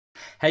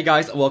Hey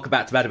guys, and welcome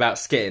back to Mad About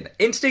Skin.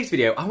 In today's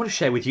video, I want to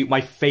share with you my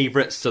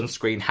favourite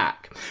sunscreen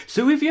hack.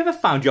 So have you ever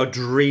found your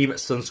dream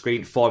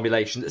sunscreen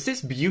formulation that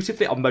sits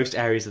beautifully on most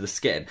areas of the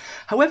skin?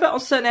 However, on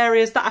certain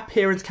areas, that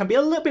appearance can be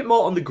a little bit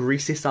more on the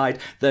greasy side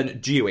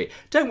than dewy.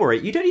 Don't worry,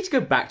 you don't need to go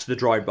back to the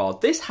drawing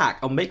board. This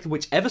hack will make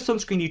whichever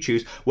sunscreen you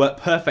choose work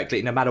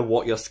perfectly no matter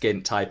what your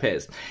skin type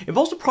is. It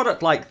involves a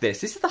product like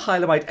this. This is the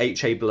Hylamide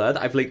HA Blur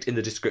that I've linked in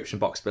the description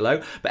box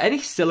below, but any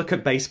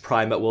silicone-based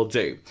primer will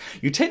do.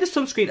 You take the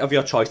sunscreen of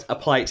your choice,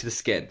 apply it to the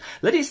skin.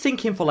 Let it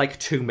sink in for like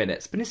 2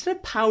 minutes, but instead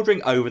of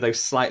powdering over those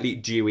slightly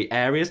dewy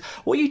areas,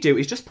 what you do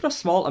is just put a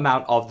small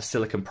amount of the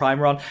silicone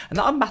primer on, and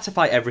that'll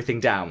mattify everything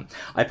down.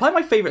 I apply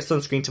my favourite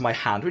sunscreen to my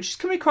hand, which is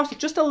coming across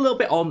just a little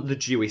bit on the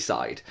dewy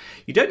side.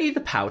 You don't need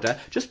the powder,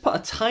 just put a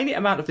tiny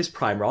amount of this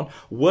primer on,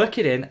 work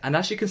it in, and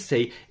as you can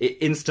see, it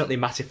instantly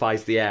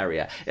mattifies the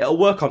area. It'll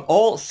work on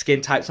all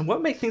skin types and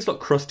won't make things look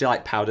crusty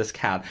like powders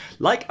can.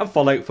 Like and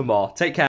follow for more. Take care.